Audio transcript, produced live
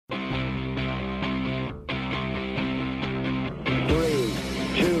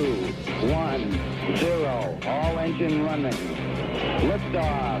Ignition running.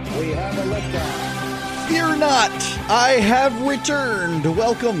 Liftoff. We have a liftoff. Fear not, I have returned.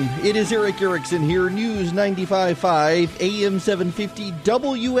 Welcome. It is Eric Erickson here, News 95.5, AM 750,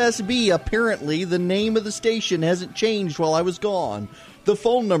 WSB. Apparently, the name of the station hasn't changed while I was gone. The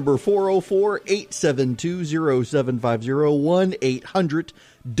phone number, 404-872-0750,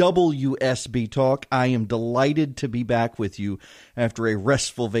 1-800-WSB Talk. I am delighted to be back with you after a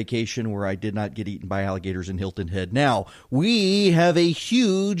restful vacation where I did not get eaten by alligators in Hilton Head. Now, we have a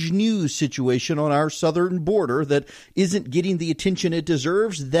huge news situation on our southern border that isn't getting the attention it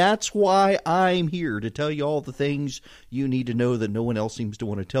deserves. That's why I'm here, to tell you all the things you need to know that no one else seems to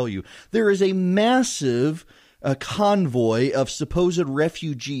want to tell you. There is a massive convoy of supposed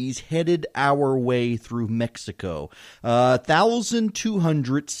refugees headed our way through Mexico.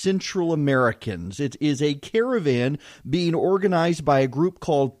 1,200 Central Americans. It is a caravan being organized by a group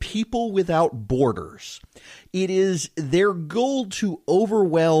called People Without Borders. It is their goal to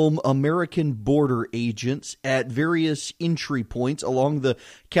overwhelm American border agents at various entry points along the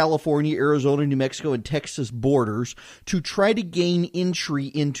California, Arizona, New Mexico, and Texas borders to try to gain entry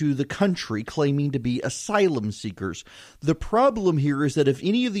into the country, claiming to be asylum seekers. The problem here is that if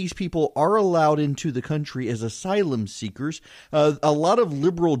any of these people are allowed into the country as asylum seekers, a lot of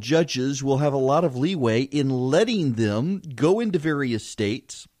liberal judges will have a lot of leeway in letting them go into various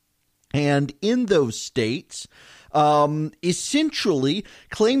states. And in those states, essentially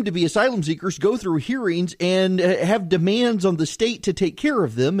claim to be asylum seekers, go through hearings, and have demands on the state to take care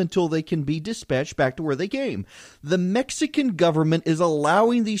of them until they can be dispatched back to where they came. The Mexican government is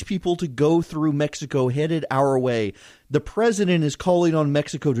allowing these people to go through Mexico headed our way. The president is calling on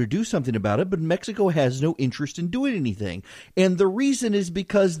Mexico to do something about it, but Mexico has no interest in doing anything. And the reason is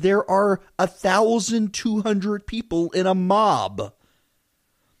because there are 1,200 people in a mob.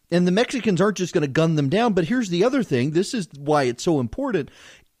 And the Mexicans aren't just going to gun them down. But here's the other thing. This is why it's so important.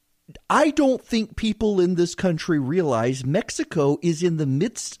 I don't think people in this country realize Mexico is in the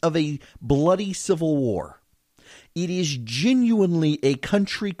midst of a bloody civil war. It is genuinely a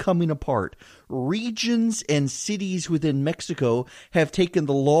country coming apart. Regions and cities within Mexico have taken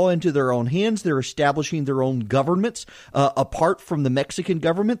the law into their own hands. They're establishing their own governments apart from the Mexican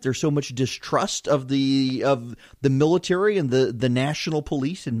government. There's so much distrust of the military and the national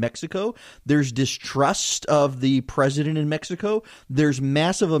police in Mexico. There's distrust of the president in Mexico. There's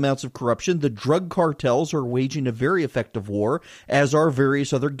massive amounts of corruption. The drug cartels are waging a very effective war, as are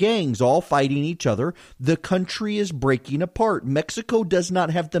various other gangs, all fighting each other. The country is breaking apart. Mexico does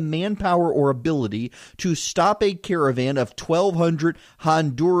not have the manpower or ability to stop a caravan of 1,200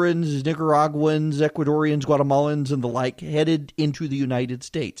 Hondurans, Nicaraguans, Ecuadorians, Guatemalans, and the like headed into the United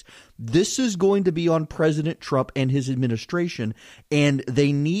States. This is going to be on President Trump and his administration, and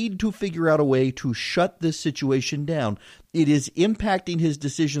they need to figure out a way to shut this situation down. It is impacting his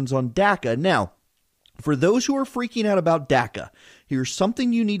decisions on DACA. Now, for those who are freaking out about DACA, here's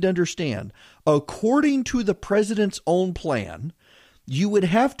something you need to understand. According to the president's own plan, you would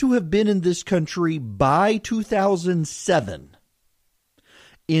have to have been in this country by 2007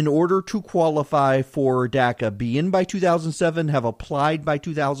 in order to qualify for DACA. Be in by 2007, have applied by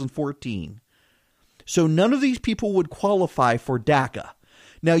 2014. So none of these people would qualify for DACA.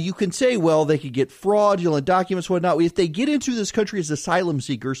 Now, you can say, well, they could get fraudulent documents, whatnot. If they get into this country as asylum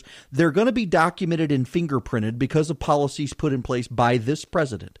seekers, they're going to be documented and fingerprinted because of policies put in place by this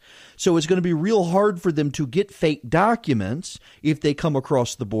president. So it's going to be real hard for them to get fake documents if they come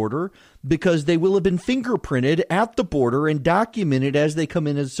across the border, because they will have been fingerprinted at the border and documented as they come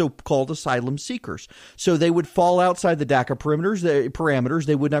in as so-called asylum seekers. So they would fall outside the DACA parameters.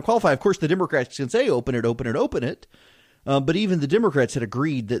 They would not qualify. Of course, the Democrats can say, open it. But even the Democrats had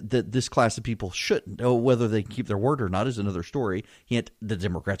agreed that this class of people shouldn't. Oh, whether they keep their word or not is another story. Yet the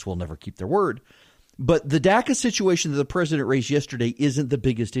Democrats will never keep their word. But the DACA situation that the president raised yesterday isn't the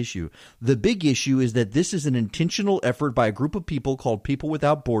biggest issue. The big issue is that this is an intentional effort by a group of people called People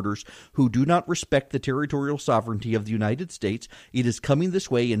Without Borders who do not respect the territorial sovereignty of the United States. It is coming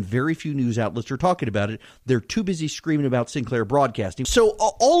this way, and very few news outlets are talking about it. They're too busy screaming about Sinclair Broadcasting. So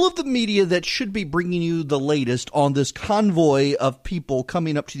all of the media that should be bringing you the latest on this convoy of people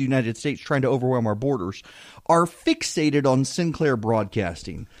coming up to the United States trying to overwhelm our borders are fixated on Sinclair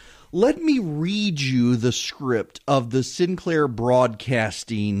Broadcasting. Let me read you the script of the Sinclair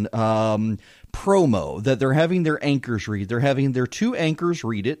Broadcasting promo that they're having their anchors read. They're having their two anchors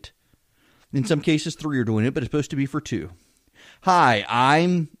read it. In some cases, three are doing it, but it's supposed to be for two. Hi,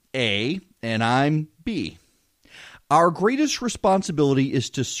 I'm A, and I'm B. Our greatest responsibility is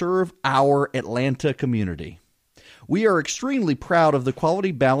to serve our Atlanta community. We are extremely proud of the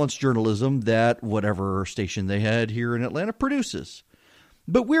quality, balanced journalism that whatever station they had here in Atlanta produces.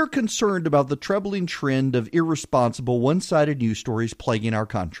 But we're concerned about the troubling trend of irresponsible, one-sided news stories plaguing our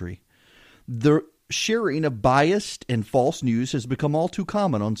country. The sharing of biased and false news has become all too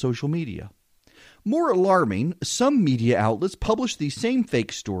common on social media. More alarming, some media outlets publish these same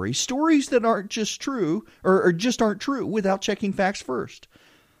fake stories that aren't just true or just aren't true without checking facts first.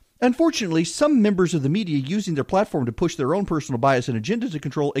 Unfortunately, some members of the media using their platform to push their own personal bias and agenda to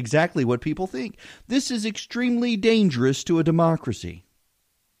control exactly what people think. This is extremely dangerous to a democracy.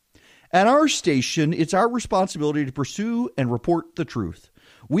 At our station, it's our responsibility to pursue and report the truth.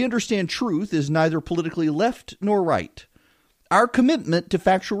 We understand truth is neither politically left nor right. Our commitment to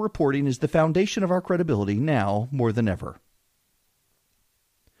factual reporting is the foundation of our credibility now more than ever.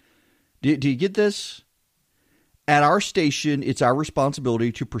 Do you get this? At our station, it's our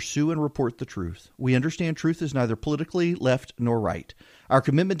responsibility to pursue and report the truth. We understand truth is neither politically left nor right. Our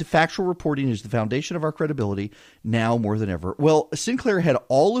commitment to factual reporting is the foundation of our credibility now more than ever. Well, Sinclair had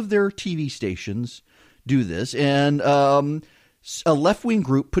all of their TV stations do this, and a left-wing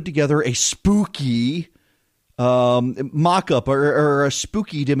group put together a spooky mock-up or a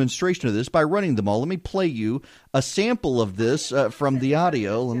spooky demonstration of this by running them all. Let me play you a sample of this from the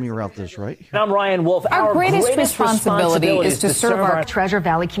audio. Let me route this right here. I'm Ryan Wolf. Our greatest responsibility is to serve our Treasure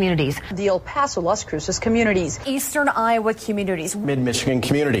Valley communities, the El Paso, Las Cruces communities, Eastern Iowa communities, Mid-Michigan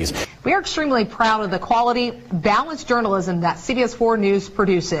communities. We are extremely proud of the quality, balanced journalism that CBS 4 News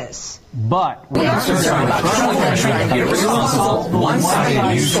produces. But We are concerned about troubling irresponsible,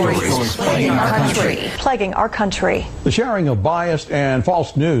 one-sided news stories plaguing our country. plaguing our country. The sharing of biased and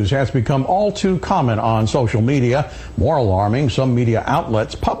false news has become all too common on social media. More alarming, some media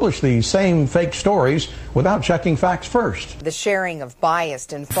outlets publish these same fake stories without checking facts first. The sharing of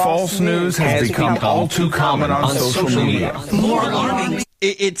biased and false news has become all too common on social media. More alarming.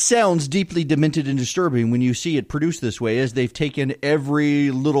 It sounds deeply demented and disturbing when you see it produced this way, as they've taken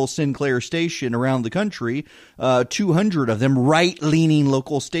every little Sinclair station around the country, 200 of them, right-leaning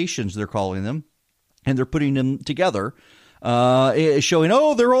local stations, they're calling them, and they're putting them together, showing,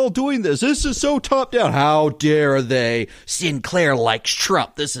 oh, they're all doing this. This is so top-down. How dare they? Sinclair likes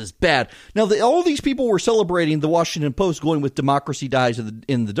Trump. This is bad. Now, all these people were celebrating the Washington Post going with democracy dies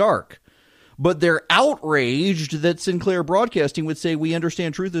in the dark. But they're outraged that Sinclair Broadcasting would say we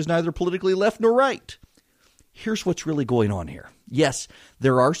understand truth is neither politically left nor right. Here's what's really going on here. Yes,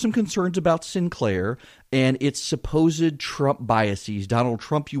 there are some concerns about Sinclair and its supposed Trump biases. Donald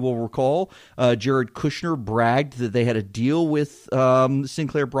Trump, you will recall, Jared Kushner bragged that they had a deal with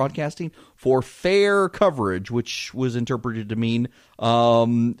Sinclair Broadcasting for fair coverage, which was interpreted to mean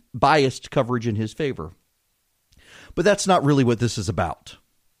biased coverage in his favor. But that's not really what this is about.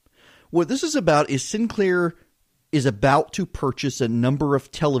 What this is about is Sinclair is about to purchase a number of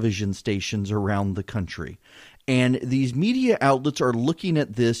television stations around the country. And these media outlets are looking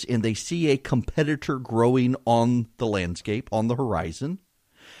at this and they see a competitor growing on the landscape, on the horizon.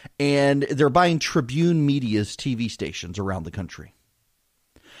 And they're buying Tribune Media's TV stations around the country.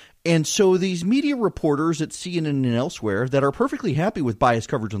 And so these media reporters at CNN and elsewhere that are perfectly happy with biased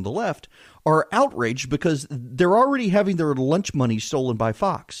coverage on the left are outraged because they're already having their lunch money stolen by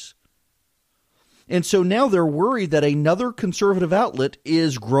Fox. And so now they're worried that another conservative outlet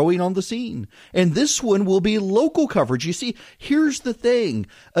is growing on the scene. And this one will be local coverage. You see, here's the thing.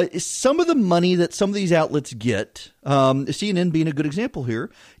 Some of the money that some of these outlets get, CNN being a good example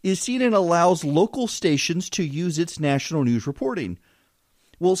here, is CNN allows local stations to use its national news reporting.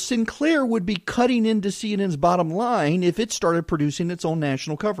 Well, Sinclair would be cutting into CNN's bottom line if it started producing its own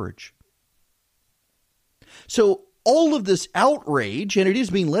national coverage. So all of this outrage, and it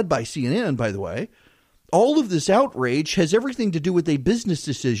is being led by CNN, by the way, all of this outrage has everything to do with a business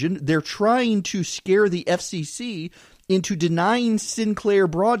decision. They're trying to scare the FCC into denying Sinclair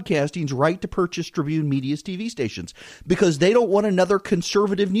Broadcasting's right to purchase Tribune Media's TV stations because they don't want another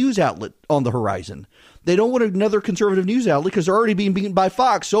conservative news outlet on the horizon. They don't want another conservative news outlet because they're already being beaten by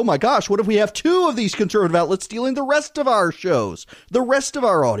Fox. Oh my gosh, what if we have two of these conservative outlets stealing the rest of our shows, the rest of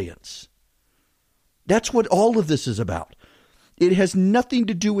our audience? That's what all of this is about. It has nothing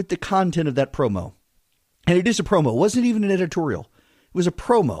to do with the content of that promo. And it is a promo. It wasn't even an editorial. It was a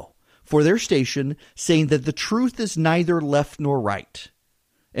promo for their station saying that the truth is neither left nor right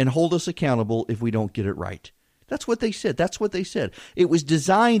and hold us accountable if we don't get it right. That's what they said. That's what they said. It was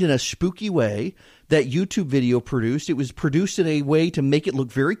designed in a spooky way that YouTube video produced. It was produced in a way to make it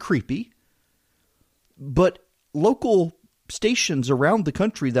look very creepy. But local stations around the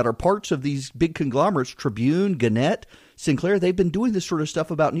country that are parts of these big conglomerates, Tribune, Gannett, Sinclair, they've been doing this sort of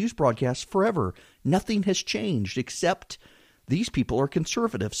stuff about news broadcasts forever. Nothing has changed except these people are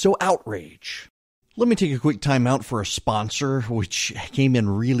conservative. So outrage. Let me take a quick time out for a sponsor, which came in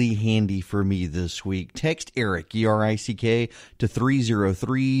really handy for me this week. Text ERIC, E-R-I-C-K, to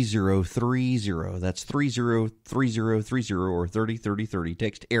 303030. That's 303030 or 303030.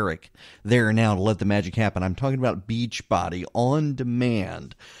 Text ERIC there now to let the magic happen. I'm talking about Beachbody On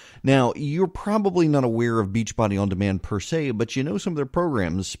Demand. Now, you're probably not aware of Beachbody On Demand per se, but you know some of their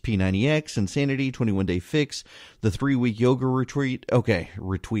programs, P90X, Insanity, 21-Day Fix, the 3-week yoga retreat. Okay,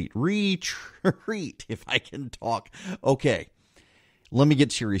 retreat, if I can talk. Okay, let me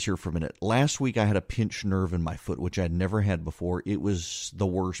get serious here for a minute. Last week, I had a pinched nerve in my foot, which I'd never had before. It was the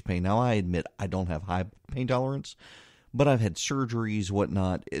worst pain. Now, I admit I don't have high pain tolerance, but I've had surgeries,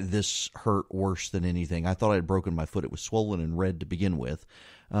 whatnot. This hurt worse than anything. I thought I had broken my foot. It was swollen and red to begin with.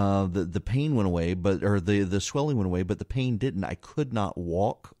 The pain went away, the swelling went away, but the pain didn't. I could not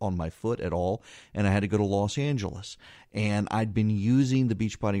walk on my foot at all, and I had to go to Los Angeles. And I'd been using the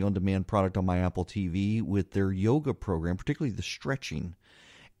Beachbody On Demand product on my Apple TV with their yoga program, particularly the stretching.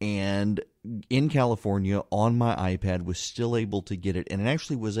 And in California, on my iPad, was still able to get it. And it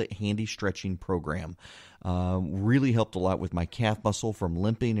actually was a handy stretching program. Really helped a lot with my calf muscle from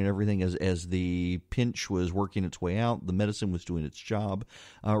limping and everything as the pinch was working its way out. The medicine was doing its job.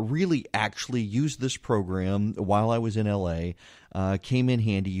 Really actually used this program while I was in L.A. Came in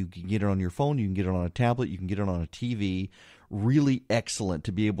handy. You can get it on your phone. You can get it on a tablet. You can get it on a TV. Really excellent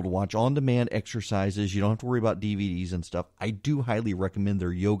to be able to watch on-demand exercises. You don't have to worry about DVDs and stuff. I do highly recommend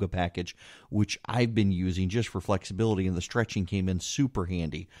their yoga package, which I've been using just for flexibility, and the stretching came in super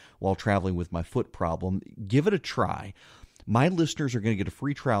handy while traveling with my foot problem. Give it a try. My listeners are going to get a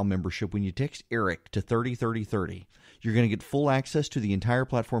free trial membership when you text ERIC to 303030. You're going to get full access to the entire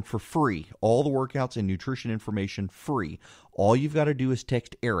platform for free. All the workouts and nutrition information free. All you've got to do is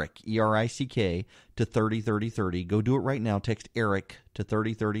text ERIC, E-R-I-C-K, to 303030. Go do it right now. Text ERIC to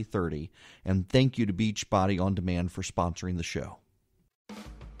 303030. And thank you to Beachbody On Demand for sponsoring the show.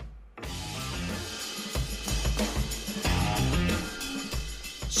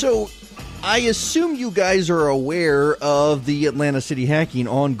 So, I assume you guys are aware of the Atlanta City hacking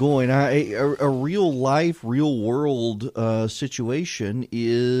ongoing. A real life, real world situation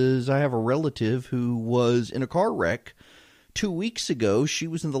is I have a relative who was in a car wreck 2 weeks ago. She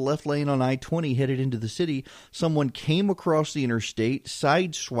was in the left lane on I-20 headed into the city. Someone came across the interstate,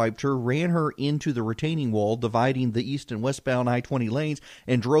 sideswiped her, ran her into the retaining wall dividing the east and westbound I-20 lanes,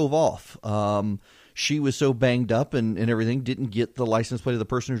 and drove off. She was so banged up and everything, didn't get the license plate of the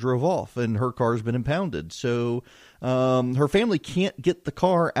person who drove off, and her car has been impounded. So her family can't get the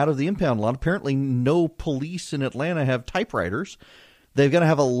car out of the impound lot. Apparently no police in Atlanta have typewriters. They've got to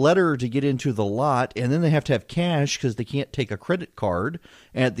have a letter to get into the lot, and then they have to have cash because they can't take a credit card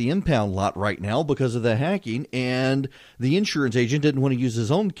at the impound lot right now because of the hacking, and the insurance agent didn't want to use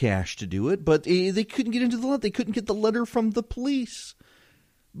his own cash to do it, but they couldn't get into the lot. They couldn't get the letter from the police.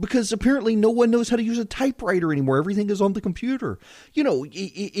 Because apparently no one knows how to use a typewriter anymore. Everything is on the computer. You know,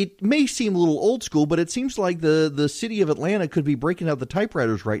 it may seem a little old school, but it seems like the city of Atlanta could be breaking out the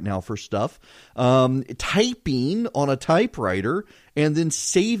typewriters right now for stuff. Typing on a typewriter and then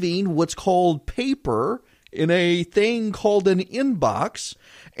saving what's called paper in a thing called an inbox.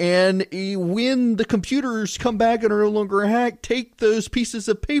 And when the computers come back and are no longer hacked, take those pieces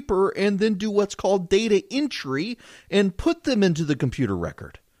of paper and then do what's called data entry and put them into the computer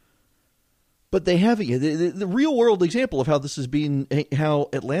record. But they haven't yet. The real world example of how this is being, how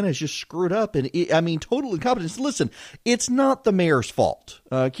Atlanta is just screwed up, and total incompetence. Listen, it's not the mayor's fault.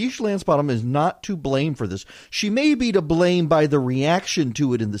 Keisha Lance Bottom is not to blame for this. She may be to blame by the reaction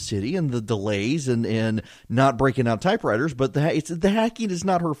to it in the city and the delays and not breaking out typewriters, but the hacking is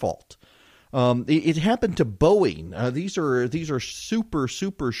not her fault. It happened to Boeing. These are super,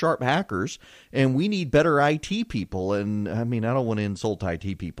 super sharp hackers, and we need better IT people. And I mean, I don't want to insult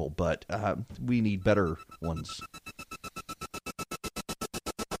IT people, but we need better ones.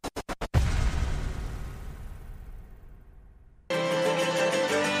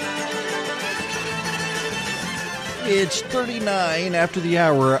 It's 39 after the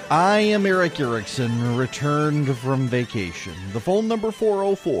hour. I am Eric Erickson, returned from vacation. The phone number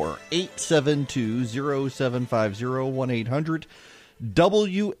 404-872-0750,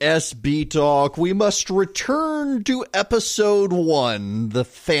 1-800-WSB Talk. We must return to episode 1, the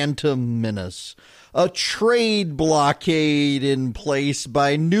Phantom Menace. A trade blockade in place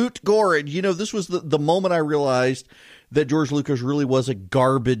by Newt Gingrich. You know, this was the moment I realized that George Lucas really was a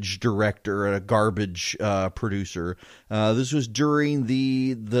garbage director and a garbage producer. This was during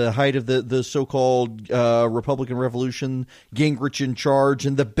the height of the so-called Republican Revolution, Gingrich in charge,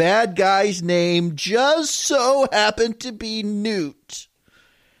 and the bad guy's name just so happened to be Newt.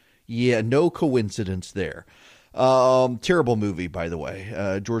 Yeah, no coincidence there. Terrible movie, by the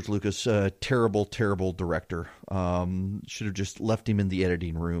way. George Lucas, terrible director. Should have just left him in the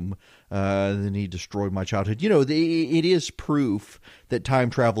editing room. Then he destroyed my childhood. It is proof that time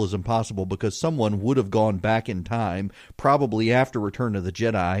travel is impossible, because someone would have gone back in time, probably after Return of the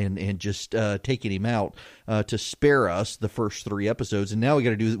Jedi, and just taken him out to spare us the first 3 episodes. And now we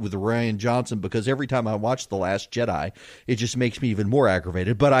got to do it with Rian Johnson, because every time I watch The Last Jedi, it just makes me even more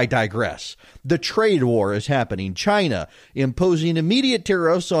aggravated. But I digress. The trade war is happening. China imposing immediate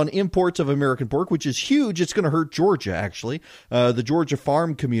tariffs on imports of American pork, which is huge. It's going to hurt Georgia, actually. The Georgia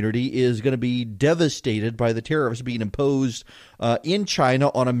farm community is going to be devastated by the tariffs being imposed in China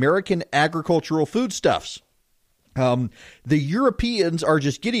on American agricultural foodstuffs. The Europeans are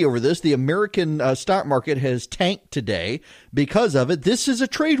just giddy over this. The American stock market has tanked today because of it. This is a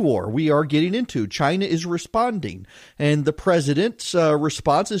trade war we are getting into. China is responding, and the president's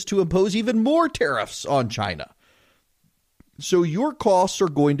response is to impose even more tariffs on China. So your costs are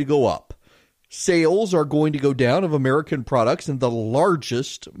going to go up. Sales are going to go down of American products in the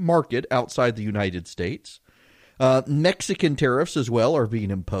largest market outside the United States. Mexican tariffs as well are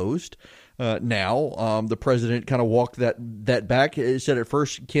being imposed. Now, the president kind of walked that back. He said at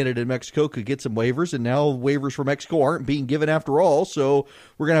first Canada and Mexico could get some waivers, and now waivers for Mexico aren't being given after all. So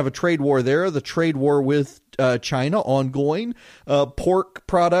we're going to have a trade war there. The trade war with China ongoing. Pork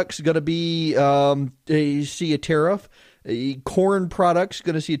products going to be see a tariff. Corn products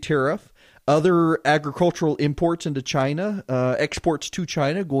going to see a tariff. Other agricultural imports into China, exports to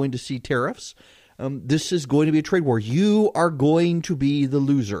China, going to see tariffs. This is going to be a trade war. You are going to be the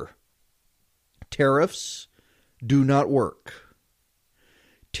loser. Tariffs do not work.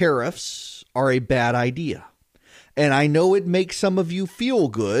 Tariffs are a bad idea. And I know it makes some of you feel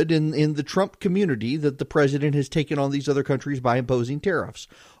good in the Trump community that the president has taken on these other countries by imposing tariffs.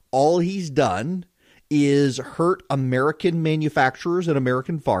 All he's done is hurt American manufacturers and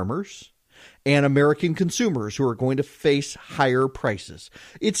American farmers and American consumers, who are going to face higher prices.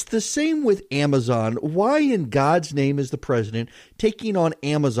 It's the same with Amazon. Why in God's name is the president taking on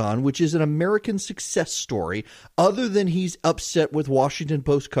Amazon, which is an American success story, other than he's upset with Washington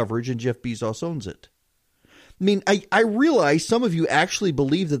Post coverage and Jeff Bezos owns it? I mean, I realize some of you actually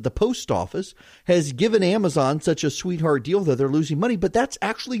believe that the post office has given Amazon such a sweetheart deal that they're losing money, but that's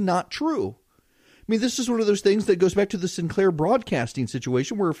actually not true. I mean, this is one of those things that goes back to the Sinclair broadcasting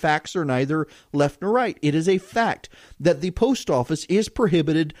situation, where facts are neither left nor right. It is a fact that the post office is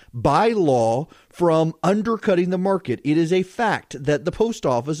prohibited by law from undercutting the market. It is a fact that the post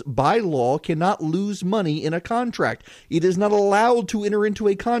office by law cannot lose money in a contract. It is not allowed to enter into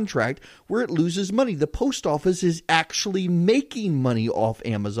a contract where it loses money. The post office is actually making money off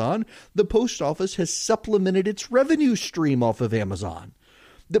Amazon. The post office has supplemented its revenue stream off of Amazon.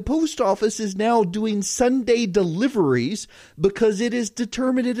 The post office is now doing Sunday deliveries because it is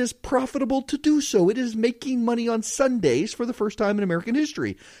determined it is profitable to do so. It is making money on Sundays for the first time in American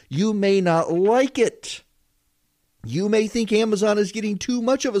history. You may not like it. You may think Amazon is getting too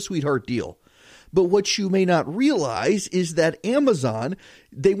much of a sweetheart deal. But what you may not realize is that Amazon,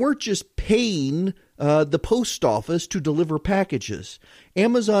 they weren't just paying the post office to deliver packages.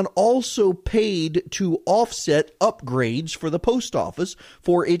 Amazon also paid to offset upgrades for the post office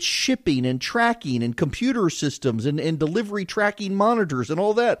for its shipping and tracking and computer systems and delivery tracking monitors and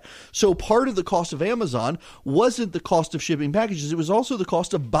all that. So part of the cost of Amazon wasn't the cost of shipping packages. It was also the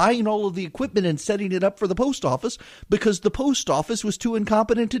cost of buying all of the equipment and setting it up for the post office, because the post office was too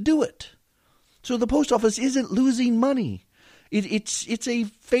incompetent to do it. So the post office isn't losing money. It's a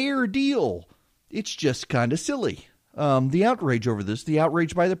fair deal. It's just kind of silly. The outrage over this, the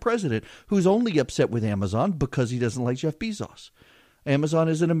outrage by the president, who's only upset with Amazon because he doesn't like Jeff Bezos. Amazon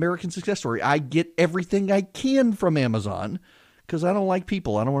is an American success story. I get everything I can from Amazon because I don't like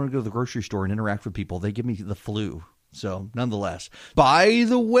people. I don't want to go to the grocery store and interact with people. They give me the flu. So nonetheless, by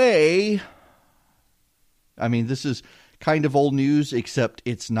the way, I mean, this is kind of old news, except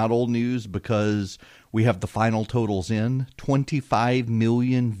it's not old news because we have the final totals in. 25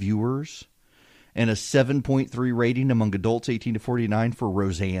 million viewers and a 7.3 rating among adults 18 to 49 for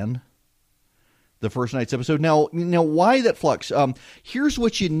Roseanne, the first night's episode. Now, why that flux? Here's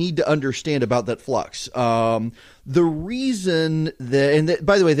what you need to understand about that flux. The reason that,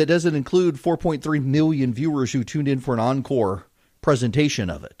 by the way, that doesn't include 4.3 million viewers who tuned in for an encore presentation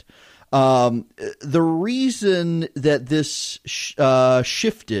of it. The reason that this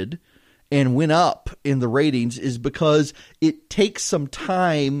shifted and went up in the ratings is because it takes some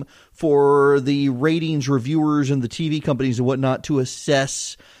time for the ratings reviewers and the TV companies and whatnot to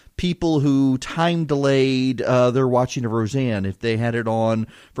assess people who time delayed their watching of Roseanne. If they had it on,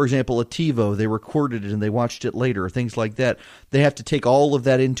 for example, a TiVo, they recorded it and they watched it later, things like that. They have to take all of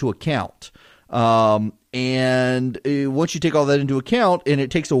that into account. And once you take all that into account, and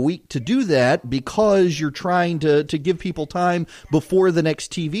it takes a week to do that because you're trying to give people time before the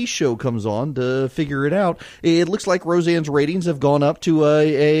next TV show comes on to figure it out, it looks like Roseanne's ratings have gone up to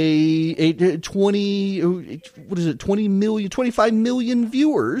a 25 million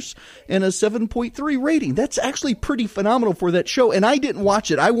viewers and a 7.3 rating. That's actually pretty phenomenal for that show. And I didn't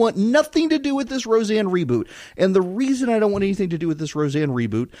watch it. I want nothing to do with this Roseanne reboot. And the reason I don't want anything to do with this Roseanne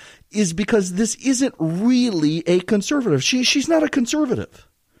reboot is because this isn't really a conservative. She's not a conservative.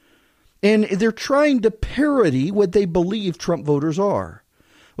 And they're trying to parody what they believe Trump voters are,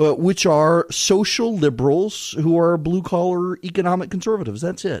 which are social liberals who are blue-collar economic conservatives.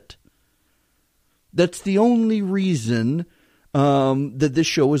 That's it. That's the only reason that this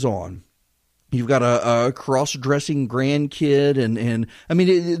show is on. You've got a cross-dressing grandkid, and I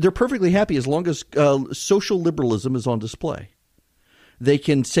mean, they're perfectly happy as long as social liberalism is on display. They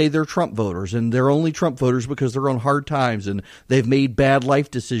can say they're Trump voters, and they're only Trump voters because they're on hard times and they've made bad life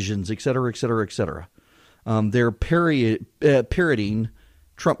decisions, et cetera, et cetera, et cetera. They're parroting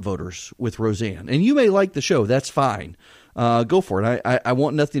Trump voters with Roseanne. And you may like the show. That's fine. Go for it. I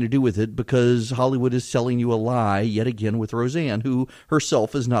want nothing to do with it because Hollywood is selling you a lie yet again with Roseanne, who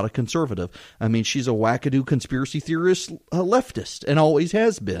herself is not a conservative. I mean, she's a wackadoo conspiracy theorist leftist and always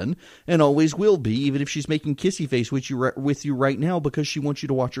has been and always will be, even if she's making kissy face with you right now because she wants you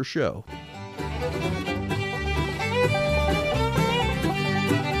to watch her show.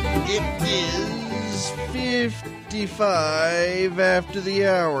 It is 55 after the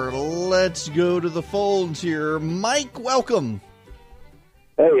hour. Let's go to the phones here. Mike, welcome.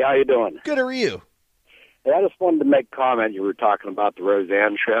 Hey, how you doing? Good, how are you? Hey, I just wanted to make a comment. You were talking about the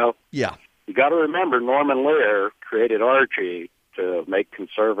Roseanne show. Yeah. You got to remember Norman Lear created Archie to make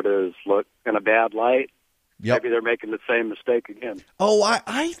conservatives look in a bad light. Yep. Maybe they're making the same mistake again. Oh,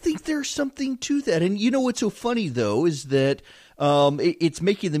 I think there's something to that. And you know what's so funny, though, is that it's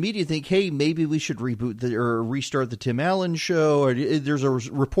making the media think, hey, maybe we should reboot or restart the Tim Allen show. Or there's a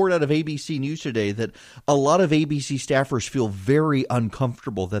report out of ABC News today that a lot of ABC staffers feel very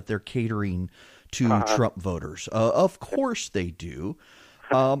uncomfortable that they're catering to Trump voters. Of course they do.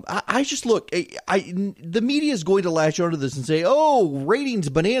 I just look, the media is going to latch onto this and say, oh, ratings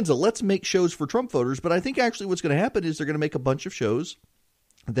bonanza, let's make shows for Trump voters. But I think actually what's going to happen is they're going to make a bunch of shows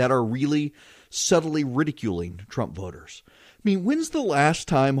that are really subtly ridiculing Trump voters. I mean, when's the last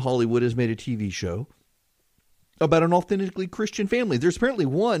time Hollywood has made a TV show about an authentically Christian family? There's apparently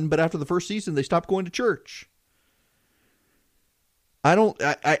one, but after the first season, they stopped going to church. I don't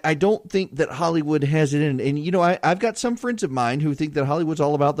think that Hollywood has it in. And, you know, I've got some friends of mine who think that Hollywood's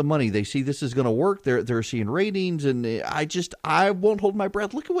all about the money. They see this is going to work. They're seeing ratings. And I won't hold my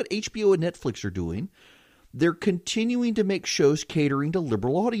breath. Look at what HBO and Netflix are doing. They're continuing to make shows catering to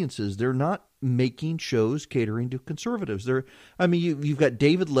liberal audiences. They're not making shows catering to conservatives. You've got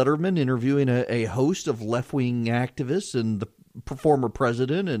David Letterman interviewing a host of left-wing activists and the former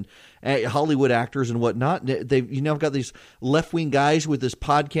president and Hollywood actors and whatnot. You've got these left-wing guys with this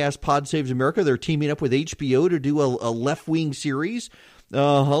podcast, Pod Saves America. They're teaming up with HBO to do a left-wing series.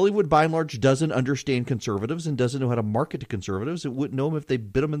 Hollywood, by and large, doesn't understand conservatives and doesn't know how to market to conservatives. It wouldn't know them if they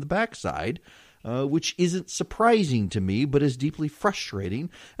bit them in the backside. Which isn't surprising to me, but is deeply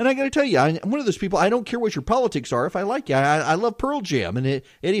frustrating. And I got to tell you, I'm one of those people, I don't care what your politics are if I like you. I love Pearl Jam, and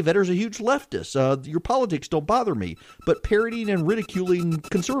Eddie Vedder's a huge leftist. Your politics don't bother me, but parodying and ridiculing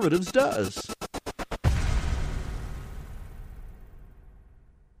conservatives does.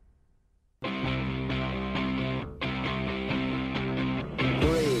 Three,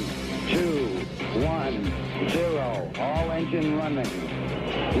 two, 1, 0. All engine running.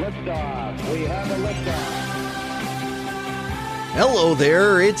 Liftoff. We have a liftoff. Hello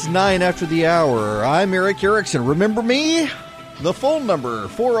there. It's 9 after the hour. I'm Eric Erickson. Remember me? The phone number,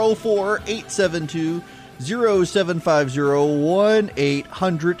 404-872-0750,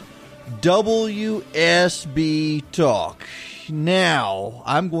 1-800-WSB-TALK. Now,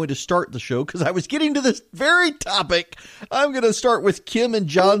 I'm going to start the show because I was getting to this very topic. I'm going to start with Kim in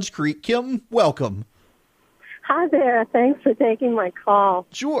Johns Creek. Kim, welcome. Hi there. Thanks for taking my call.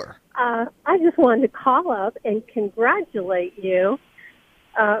 Sure. I just wanted to call up and congratulate you.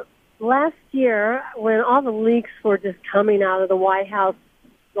 Last year, when all the leaks were just coming out of the White House,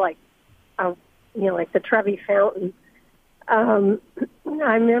 like like the Trevi Fountain. I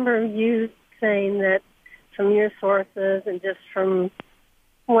remember you saying that from your sources and just from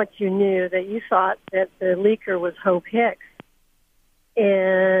what you knew, that you thought that the leaker was Hope Hicks.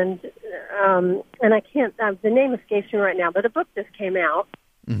 And I can't, the name escapes me right now, but a book just came out,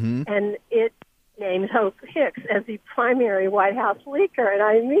 and it named Hope Hicks as the primary White House leaker, and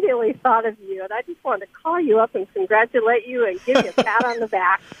I immediately thought of you, and I just wanted to call you up and congratulate you and give you a pat on the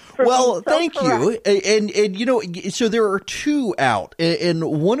back. Well, thank you. And so there are two out, and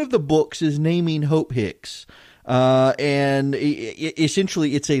one of the books is naming Hope Hicks. And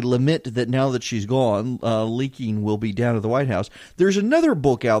essentially it's a lament that now that she's gone, leaking will be down at the White House. There's another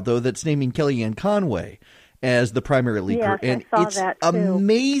book out, though, that's naming Kellyanne Conway as the primary leaker. Yes, and I saw it's that too.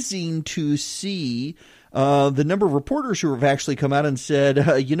 Amazing to see the number of reporters who have actually come out and said,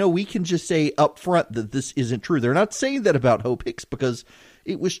 we can just say up front that this isn't true. They're not saying that about Hope Hicks because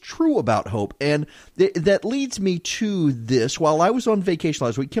it was true about Hope. And that leads me to this. While I was on vacation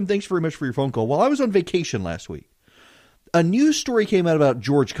last week, Kim, thanks very much for your phone call. While I was on vacation last week, a news story came out about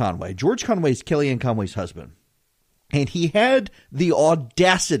George Conway. George Conway is Kellyanne Conway's husband. And he had the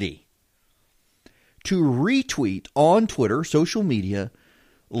audacity to retweet on Twitter, social media,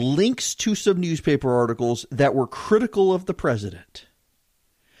 links to some newspaper articles that were critical of the president.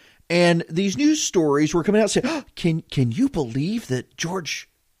 And these news stories were coming out saying, can you believe that George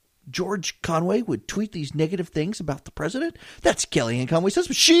Conway would tweet these negative things about the president? That's Kellyanne Conway's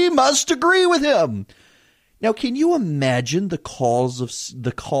husband. She must agree with him. Now, can you imagine the calls of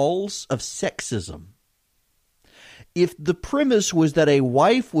sexism? If the premise was that a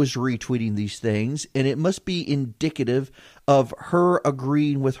wife was retweeting these things, and it must be indicative of her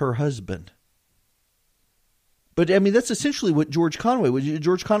agreeing with her husband. But, I mean, that's essentially what George Conway was.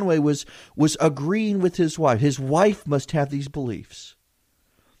 George Conway was agreeing with his wife. His wife must have these beliefs.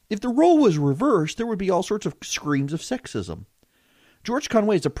 If the role was reversed, there would be all sorts of screams of sexism. George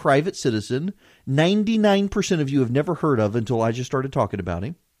Conway is a private citizen. 99% of you have never heard of until I just started talking about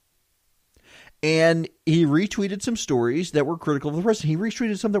him. And he retweeted some stories that were critical of the president. He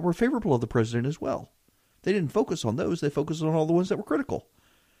retweeted some that were favorable of the president as well. They didn't focus on those. They focused on all the ones that were critical.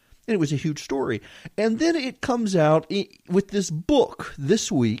 And it was a huge story. And then it comes out with this book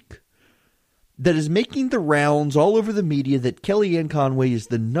this week that is making the rounds all over the media that Kellyanne Conway is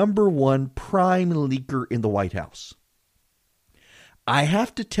the number one prime leaker in the White House. I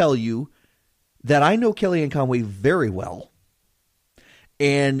have to tell you that I know Kellyanne Conway very well.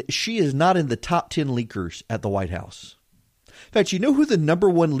 And she is not in the top 10 leakers at the White House. In fact, you know who the number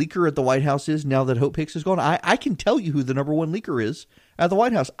one leaker at the White House is now that Hope Hicks is gone? I can tell you who the number one leaker is at the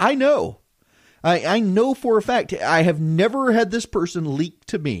White House. I know. I know for a fact. I have never had this person leak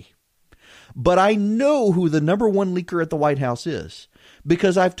to me. But I know who the number one leaker at the White House is.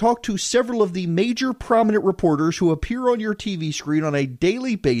 Because I've talked to several of the major prominent reporters who appear on your TV screen on a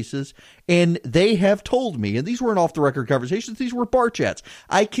daily basis, and they have told me, and these weren't off-the-record conversations, these were bar chats.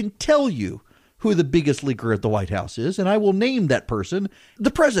 I can tell you who the biggest leaker at the White House is, and I will name that person.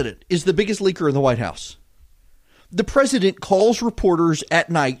 The president is the biggest leaker in the White House. The president calls reporters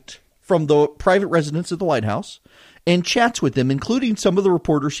at night from the private residence at the White House and chats with them, including some of the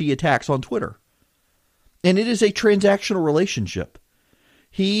reporters he attacks on Twitter. And it is a transactional relationship.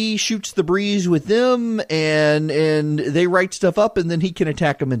 He shoots the breeze with them, and they write stuff up, and then he can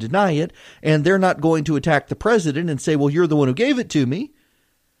attack them and deny it. And they're not going to attack the president and say, well, you're the one who gave it to me,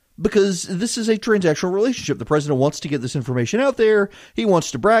 because this is a transactional relationship. The president wants to get this information out there. He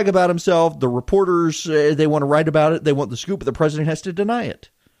wants to brag about himself. The reporters, they want to write about it. They want the scoop, but the president has to deny it.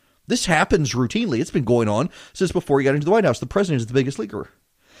 This happens routinely. It's been going on since before he got into the White House. The president is the biggest leaker.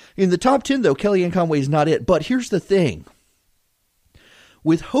 In the top 10, though, Kellyanne Conway is not it. But here's the thing.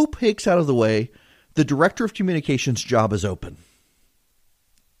 With Hope Hicks out of the way, the director of communications job is open.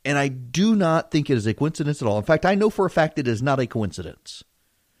 And I do not think it is a coincidence at all. In fact, I know for a fact it is not a coincidence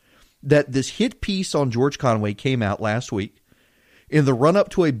that this hit piece on George Conway came out last week in the run-up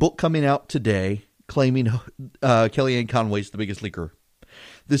to a book coming out today claiming Kellyanne Conway is the biggest leaker.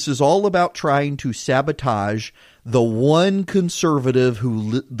 This is all about trying to sabotage the one conservative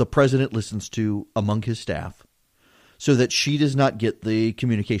who the president listens to among his staff, so that she does not get the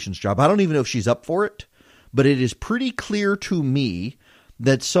communications job. I don't even know if she's up for it, but it is pretty clear to me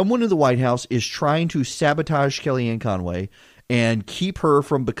that someone in the White House is trying to sabotage Kellyanne Conway and keep her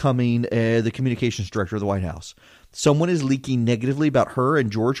from becoming the communications director of the White House. Someone is leaking negatively about her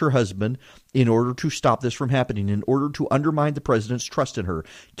and George, her husband, in order to stop this from happening, in order to undermine the president's trust in her.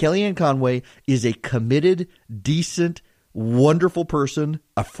 Kellyanne Conway is a committed, decent, wonderful person,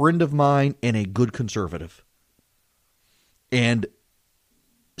 a friend of mine, and a good conservative. And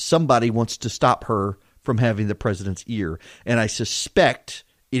somebody wants to stop her from having the president's ear. And I suspect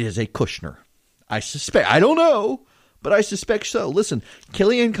it is a Kushner. I don't know, but I suspect so. Listen,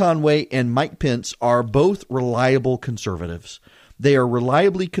 Kellyanne Conway and Mike Pence are both reliable conservatives. They are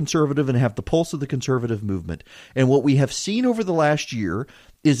reliably conservative and have the pulse of the conservative movement. And what we have seen over the last year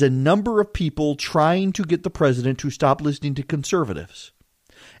is a number of people trying to get the president to stop listening to conservatives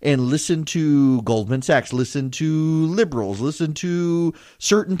and listen to Goldman Sachs, listen to liberals, listen to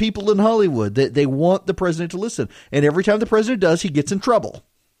certain people in Hollywood. They want the president to listen. And every time the president does, he gets in trouble.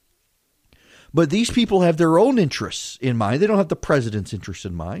 But these people have their own interests in mind. They don't have the president's interests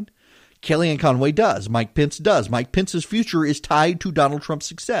in mind. Kellyanne Conway does. Mike Pence does. Mike Pence's future is tied to Donald Trump's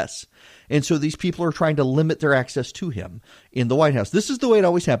success. And so these people are trying to limit their access to him in the White House. This is the way it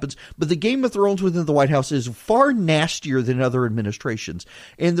always happens. But the Game of Thrones within the White House is far nastier than other administrations.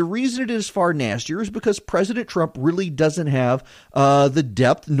 And the reason it is far nastier is because President Trump really doesn't have the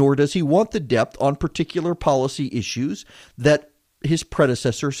depth, nor does he want the depth on particular policy issues that his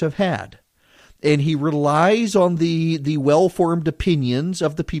predecessors have had. And he relies on the well-formed opinions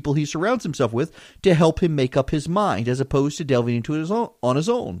of the people he surrounds himself with to help him make up his mind, as opposed to delving into it on his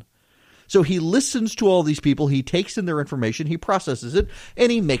own. So he listens to all these people, he takes in their information, he processes it,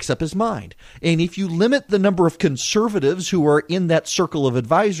 and he makes up his mind. And if you limit the number of conservatives who are in that circle of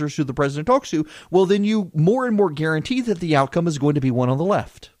advisors who the president talks to, well, then you more and more guarantee that the outcome is going to be one on the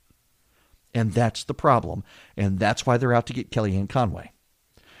left. And that's the problem. And that's why they're out to get Kellyanne Conway.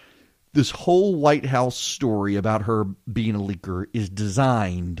 This whole White House story about her being a leaker is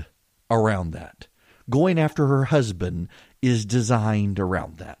designed around that. Going after her husband is designed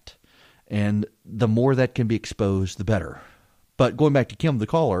around that. And the more that can be exposed, the better. But going back to Kim, the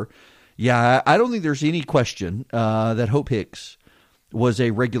caller, yeah, I don't think there's any question that Hope Hicks was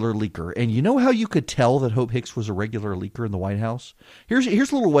a regular leaker. And you know how you could tell that Hope Hicks was a regular leaker in the White House? Here's a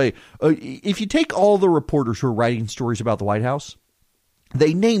little way. If you take all the reporters who are writing stories about the White House,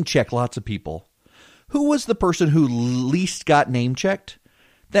 they name check lots of people. Who was the person who least got name checked?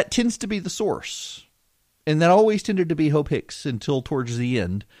 That tends to be the source. And that always tended to be Hope Hicks until towards the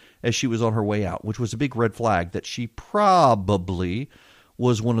end as she was on her way out, which was a big red flag that she probably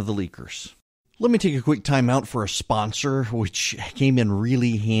was one of the leakers. Let me take a quick time out for a sponsor, which came in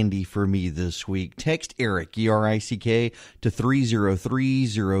really handy for me this week. Text ERIC, E-R-I-C-K, to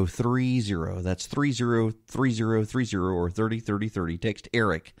 303030. That's 303030 or 303030. Text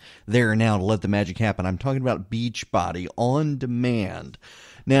ERIC there now to let the magic happen. I'm talking about Beachbody On Demand.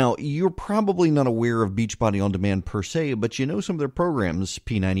 Now, you're probably not aware of Beachbody On Demand per se, but you know some of their programs,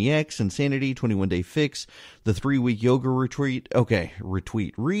 P90X, Insanity, 21-Day Fix, the 3-week yoga retreat. Okay,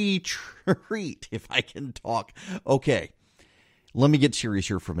 retreat, if I can talk. Okay, let me get serious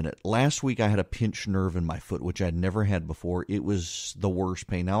here for a minute. Last week, I had a pinched nerve in my foot, which I'd never had before. It was the worst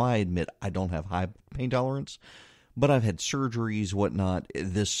pain. Now, I admit I don't have high pain tolerance, but I've had surgeries, whatnot.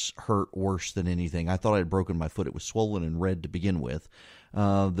 This hurt worse than anything. I thought I had broken my foot. It was swollen and red to begin with.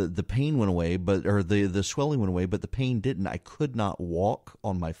 The pain went away, the swelling went away, but the pain didn't. I could not walk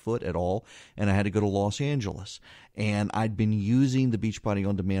on my foot at all, and I had to go to Los Angeles. And I'd been using the Beachbody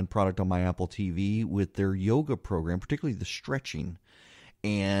On Demand product on my Apple TV with their yoga program, particularly the stretching.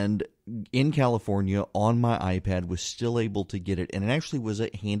 And in California, on my iPad, was still able to get it. And it actually was a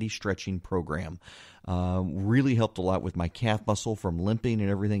handy stretching program. Really helped a lot with my calf muscle from limping and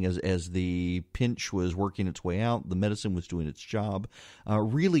everything as the pinch was working its way out. The medicine was doing its job.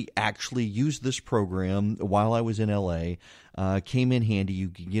 Really actually used this program while I was in LA. Came in handy. You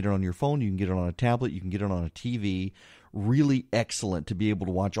can get it on your phone. You can get it on a tablet. You can get it on a TV. Really excellent to be able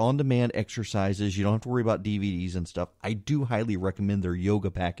to watch on-demand exercises. You don't have to worry about DVDs and stuff. I do highly recommend their yoga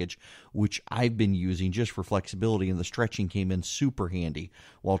package, which I've been using just for flexibility, and the stretching came in super handy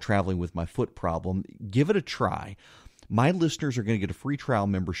while traveling with my foot problem. Give it a try. My listeners are going to get a free trial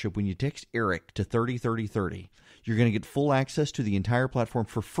membership when you text ERIC to 303030. You're going to get full access to the entire platform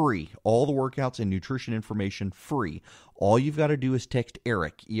for free. All the workouts and nutrition information free. All you've got to do is text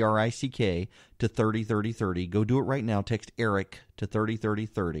ERIC, E-R-I-C-K, to 303030. Go do it right now. Text ERIC to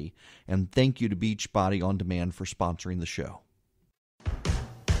 303030. And thank you to Beachbody On Demand for sponsoring the show.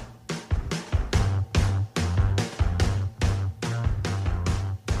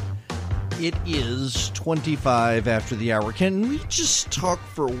 It is 25 after the hour. Can we just talk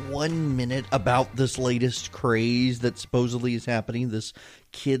for 1 minute about this latest craze that supposedly is happening? This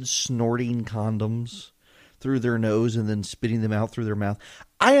kids snorting condoms through their nose and then spitting them out through their mouth.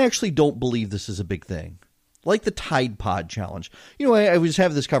 I actually don't believe this is a big thing. like the Tide Pod Challenge. You know, I was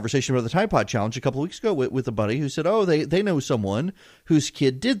having this conversation about the Tide Pod Challenge a couple of weeks ago with a buddy who said, oh, they know someone whose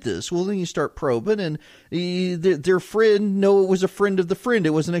kid did this. Well, then you start probing, and their friend, no, it was a friend of the friend.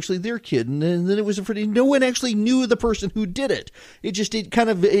 It wasn't actually their kid. And then it was a friend. No one actually knew the person who did it.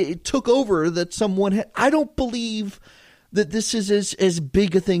 It took over that someone had. I don't believe that this is as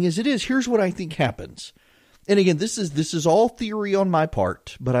big a thing as it is. Here's what I think happens. And again, this is all theory on my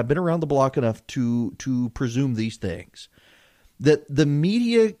part, but I've been around the block enough to presume these things. That the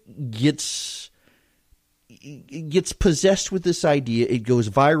media gets possessed with this idea. It goes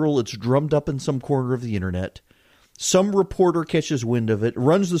viral. It's drummed up in some corner of the internet. Some reporter catches wind of it,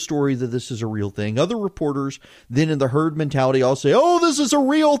 runs the story that this is a real thing. Other reporters, then in the herd mentality, all say, oh, this is a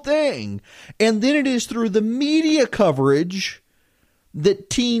real thing. And then it is through the media coverage that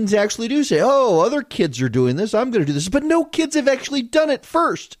teens actually do say, oh, other kids are doing this, I'm going to do this. But no kids have actually done it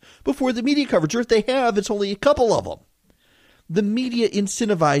first before the media coverage. Or if they have, it's only a couple of them. The media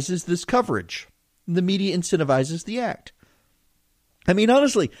incentivizes this coverage. The media incentivizes the act. I mean,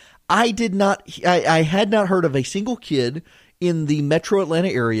 honestly, I had not heard of a single kid in the metro Atlanta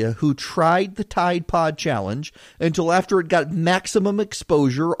area who tried the Tide Pod Challenge until after it got maximum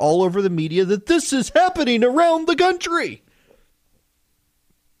exposure all over the media that this is happening around the country.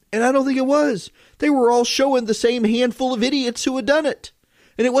 And I don't think it was. They were all showing the same handful of idiots who had done it.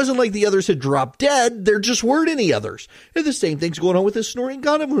 And it wasn't like the others had dropped dead. There just weren't any others. And the same thing's going on with this snorting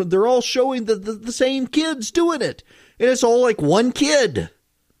condom. They're all showing the same kids doing it. And it's all like one kid.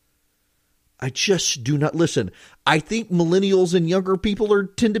 I just do not listen. I think millennials and younger people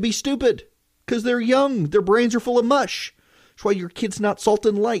tend to be stupid because they're young. Their brains are full of mush. That's why your kid's not salt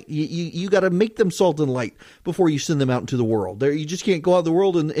and light. You got to make them salt and light before you send them out into the world. You just can't go out in the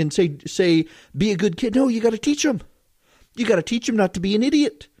world and say, be a good kid. No, you got to teach them. You got to teach them not to be an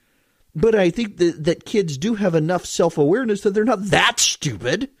idiot. But I think that kids do have enough self-awareness that they're not that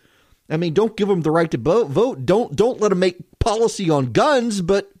stupid. I mean, don't give them the right to vote. Don't let them make policy on guns.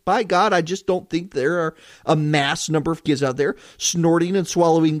 But by God, I just don't think there are a mass number of kids out there snorting and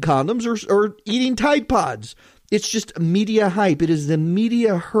swallowing condoms or eating Tide Pods. It's just media hype. It is the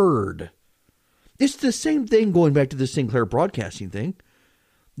media herd. It's the same thing going back to the Sinclair broadcasting thing.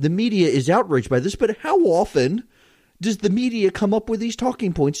 The media is outraged by this, but how often does the media come up with these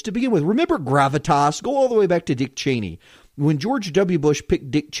talking points to begin with? Remember gravitas? Go all the way back to Dick Cheney. When George W. Bush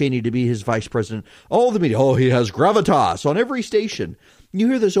picked Dick Cheney to be his vice president, all the media, he has gravitas on every station. You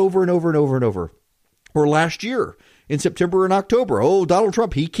hear this over and over and over and over. Or last year in September and October, Donald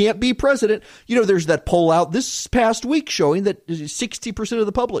Trump, he can't be president. You know, there's that poll out this past week showing that 60% of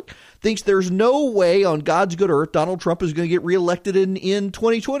the public thinks there's no way on God's good earth Donald Trump is going to get reelected in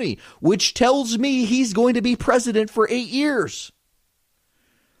 2020, which tells me he's going to be president for 8 years.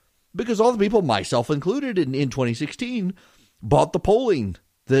 Because all the people, myself included, in 2016, bought the polling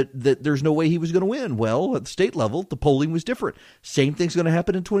that there's no way he was going to win. Well, at the state level, the polling was different. Same thing's going to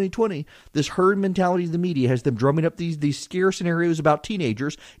happen in 2020. This herd mentality of the media has them drumming up these scare scenarios about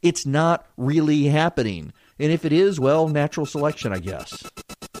teenagers. It's not really happening. And if it is, well, natural selection, I guess.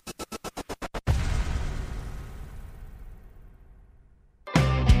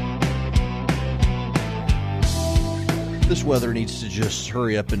 This weather needs to just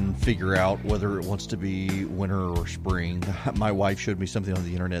hurry up and figure out whether it wants to be winter or spring. My wife showed me something on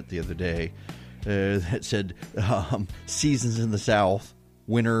the internet the other day that said seasons in the South: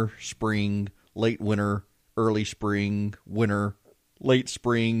 winter, spring, late winter, early spring, winter, late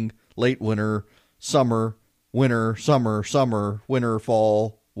spring, late winter, summer, winter, summer, summer, winter,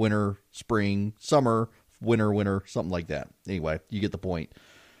 fall, winter, spring, summer, winter, winter, something like that. Anyway, you get the point.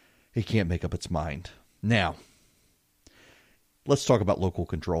 It can't make up its mind. Now, let's talk about local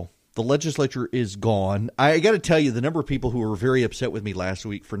control. The legislature is gone. I got to tell you, the number of people who were very upset with me last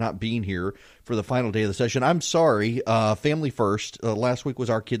week for not being here for the final day of the session. I'm sorry. Family first. Last week was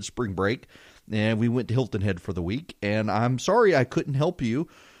our kids' spring break, and we went to Hilton Head for the week. And I'm sorry I couldn't help you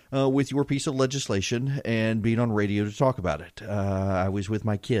with your piece of legislation and being on radio to talk about it. I was with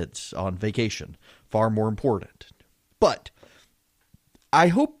my kids on vacation. Far more important. But I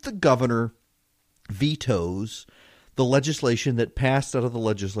hope the governor vetoes the legislation that passed out of the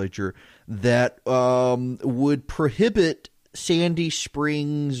legislature that would prohibit Sandy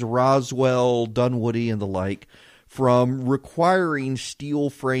Springs, Roswell, Dunwoody, and the like from requiring steel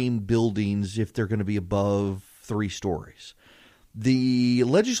frame buildings if they're going to be above 3 stories. The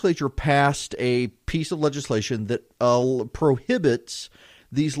legislature passed a piece of legislation that prohibits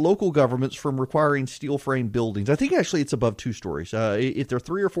these local governments from requiring steel frame buildings. I think actually it's above 2 stories. If they're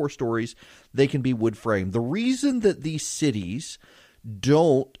 3 or 4 stories, they can be wood frame. The reason that these cities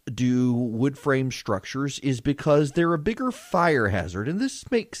don't do wood frame structures is because they're a bigger fire hazard. And this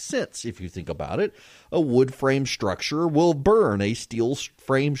makes sense if you think about it. A wood frame structure will burn. A steel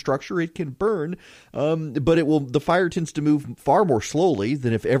frame structure, it can burn, but the fire tends to move far more slowly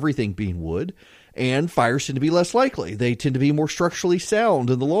than if everything being wood. And fires tend to be less likely. They tend to be more structurally sound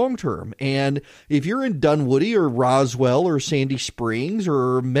in the long term. And if you're in Dunwoody or Roswell or Sandy Springs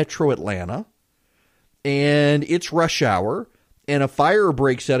or Metro Atlanta, and it's rush hour, and a fire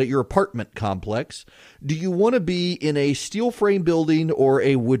breaks out at your apartment complex, do you want to be in a steel frame building or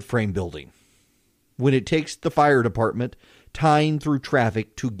a wood frame building when it takes the fire department time through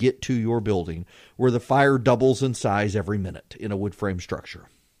traffic to get to your building, where the fire doubles in size every minute in a wood frame structure?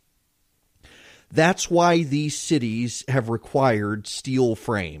 That's why these cities have required steel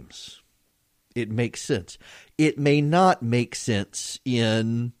frames. It makes sense. It may not make sense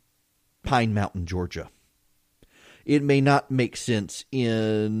in Pine Mountain, Georgia. It may not make sense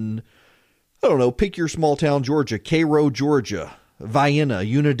in, I don't know, pick your small town, Georgia, Cairo, Georgia, Vienna,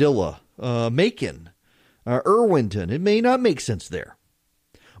 Unadilla, Macon, Irwinton. It may not make sense there,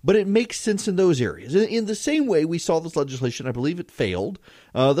 but it makes sense in those areas. In the same way, we saw this legislation, I believe it failed,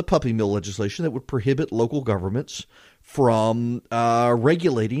 the puppy mill legislation that would prohibit local governments from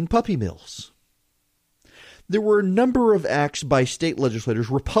regulating puppy mills. There were a number of acts by state legislators,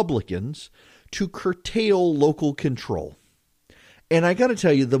 Republicans, to curtail local control. And I got to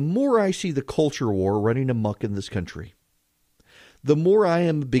tell you, the more I see the culture war running amok in this country, the more I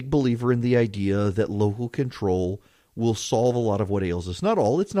am a big believer in the idea that local control will solve a lot of what ails us. Not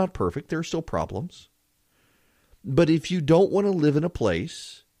all. It's not perfect. There are still problems. But if you don't want to live in a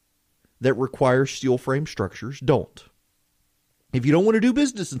place that requires steel frame structures, don't. If you don't want to do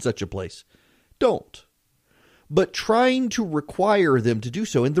business in such a place, don't. But trying to require them to do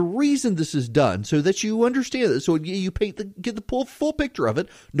so, and the reason this is done, so that you understand it, so you get the full picture of it.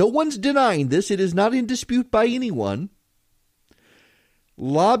 No one's denying this. It is not in dispute by anyone.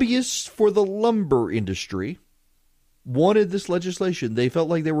 Lobbyists for the lumber industry wanted this legislation. They felt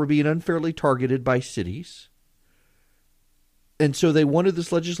like they were being unfairly targeted by cities. And so they wanted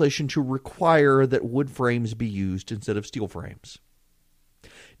this legislation to require that wood frames be used instead of steel frames.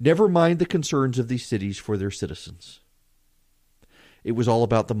 Never mind the concerns of these cities for their citizens. It was all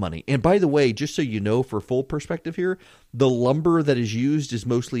about the money. And by the way, just so you know, for full perspective here, the lumber that is used is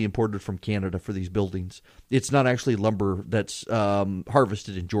mostly imported from Canada for these buildings. It's not actually lumber that's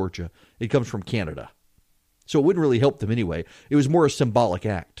harvested in Georgia. It comes from Canada. So it wouldn't really help them anyway. It was more a symbolic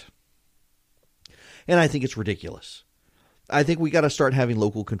act. And I think it's ridiculous. I think we got to start having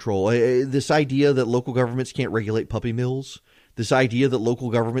local control. This idea that local governments can't regulate puppy mills, this idea that local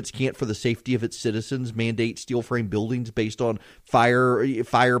governments can't, for the safety of its citizens, mandate steel frame buildings based on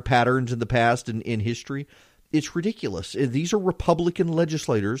fire patterns in the past and in history, it's ridiculous. These are Republican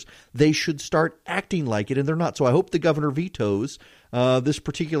legislators. They should start acting like it, and they're not. So I hope the governor vetoes this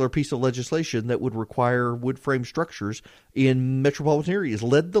particular piece of legislation that would require wood frame structures in metropolitan areas.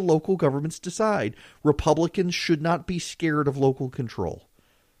 Let the local governments decide. Republicans should not be scared of local control.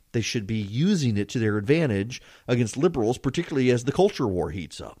 They should be using it to their advantage against liberals, particularly as the culture war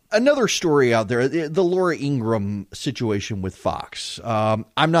heats up. Another story out there, the Laura Ingraham situation with Fox. I'm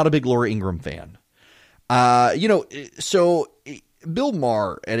not a big Laura Ingraham fan. So Bill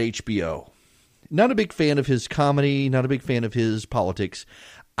Maher at HBO, not a big fan of his comedy, not a big fan of his politics.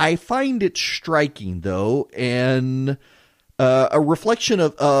 I find it striking, though, and a reflection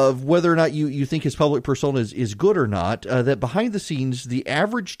of whether or not you think his public persona is good or not, that behind the scenes, the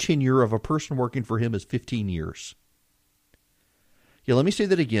average tenure of a person working for him is 15 years. Yeah, let me say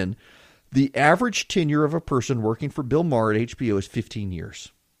that again. The average tenure of a person working for Bill Maher at HBO is 15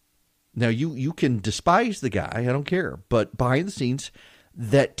 years. Now, you can despise the guy, I don't care, but behind the scenes,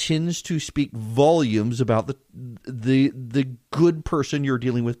 that tends to speak volumes about the good person you're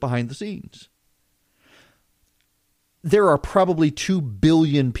dealing with behind the scenes. There are probably 2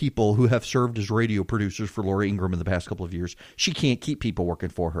 billion people who have served as radio producers for Laura Ingraham in the past couple of years. She can't keep people working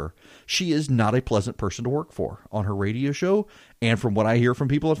for her. She is not a pleasant person to work for on her radio show, and from what I hear from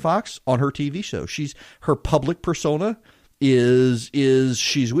people at Fox, on her TV show. Her public persona is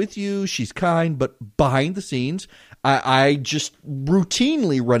she's with you, she's kind, but behind the scenes, I just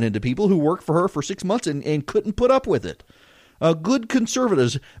routinely run into people who worked for her for 6 months and couldn't put up with it. Good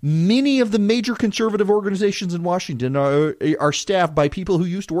conservatives, many of the major conservative organizations in Washington are staffed by people who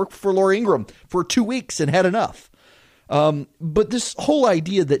used to work for Laura Ingraham for 2 weeks and had enough. But this whole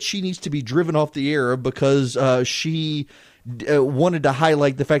idea that she needs to be driven off the air because she wanted to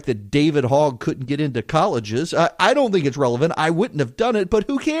highlight the fact that David Hogg couldn't get into colleges, I don't think it's relevant. I wouldn't have done it, but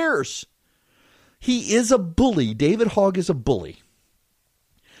who cares? He is a bully. David Hogg is a bully.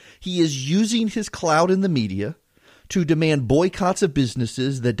 He is using his clout in the media to demand boycotts of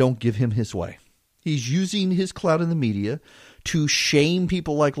businesses that don't give him his way. He's using his clout in the media to shame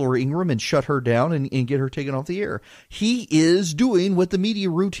people like Laura Ingraham and shut her down and get her taken off the air. He is doing what the media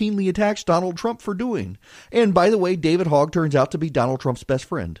routinely attacks Donald Trump for doing. And by the way, David Hogg turns out to be Donald Trump's best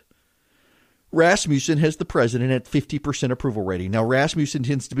friend. Rasmussen has the president at 50% approval rating. Now, Rasmussen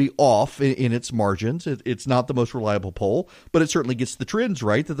tends to be off in its margins. It's not the most reliable poll, but it certainly gets the trends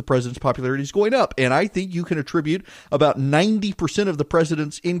right that the president's popularity is going up. And I think you can attribute about 90% of the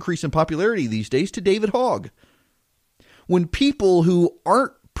president's increase in popularity these days to David Hogg. When people who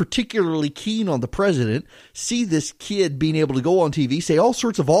aren't particularly keen on the president see this kid being able to go on TV, say all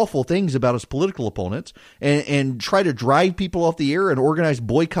sorts of awful things about his political opponents, and try to drive people off the air and organize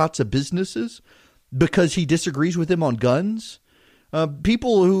boycotts of businesses because he disagrees with them on guns,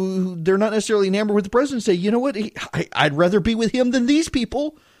 people who they're not necessarily enamored with the president say, you know what, I'd rather be with him than these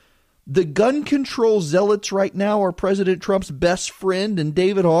people. The gun control zealots right now are President Trump's best friend, and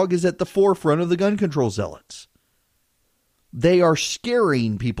David Hogg is at the forefront of the gun control zealots. They are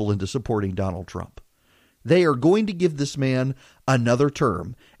scaring people into supporting Donald Trump. They are going to give this man another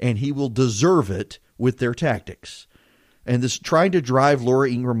term, and he will deserve it with their tactics. And this trying to drive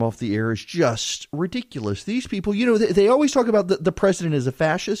Laura Ingraham off the air is just ridiculous. These people, you know, they always talk about the president as a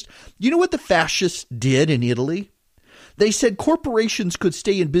fascist. You know what the fascists did in Italy? They said corporations could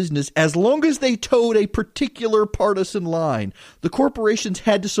stay in business as long as they towed a particular partisan line. The corporations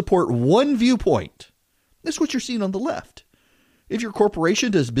had to support one viewpoint. That's what you're seeing on the left. If your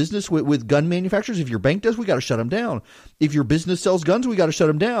corporation does business with gun manufacturers, if your bank does, we got to shut them down. If your business sells guns, we got to shut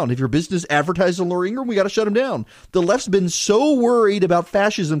them down. If your business advertises on Laura Ingraham, we got to shut them down. The left's been so worried about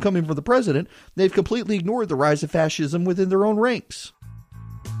fascism coming from the president, they've completely ignored the rise of fascism within their own ranks.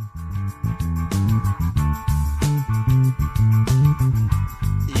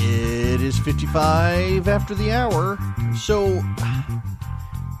 It is 55 after the hour. So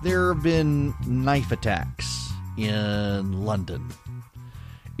there have been knife attacks in London.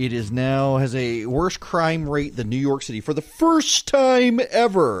 It is now has a worse crime rate than New York City for the first time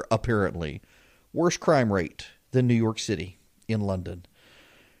ever, apparently. Worse crime rate than New York City in London.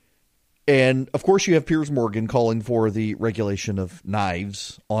 And of course you have Piers Morgan calling for the regulation of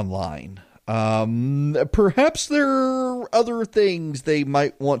knives online. Perhaps there are other things they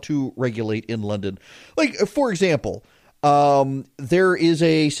might want to regulate in London. Like, for example, there is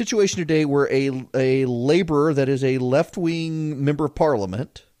a situation today where a laborer that is a left-wing member of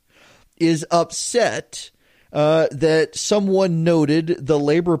parliament is upset that someone noted the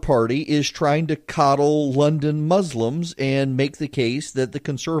Labour Party is trying to coddle London Muslims and make the case that the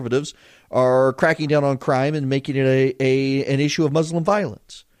Conservatives are cracking down on crime and making it an issue of Muslim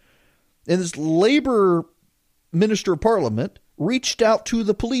violence. And this Labour Minister of Parliament reached out to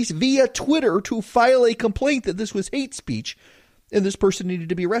the police via Twitter to file a complaint that this was hate speech and this person needed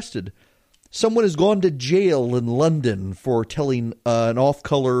to be arrested. Someone has gone to jail in London for telling an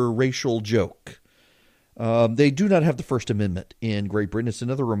off-color racial joke. They do not have the First Amendment in Great Britain. It's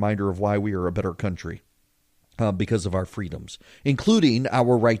another reminder of why we are a better country because of our freedoms, including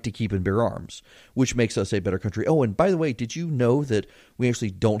our right to keep and bear arms, which makes us a better country. Oh, and by the way, did you know that we actually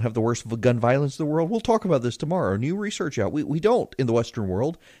don't have the worst gun violence in the world? We'll talk about this tomorrow. New research out. We don't, in the Western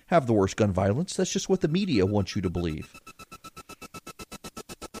world, have the worst gun violence. That's just what the media wants you to believe.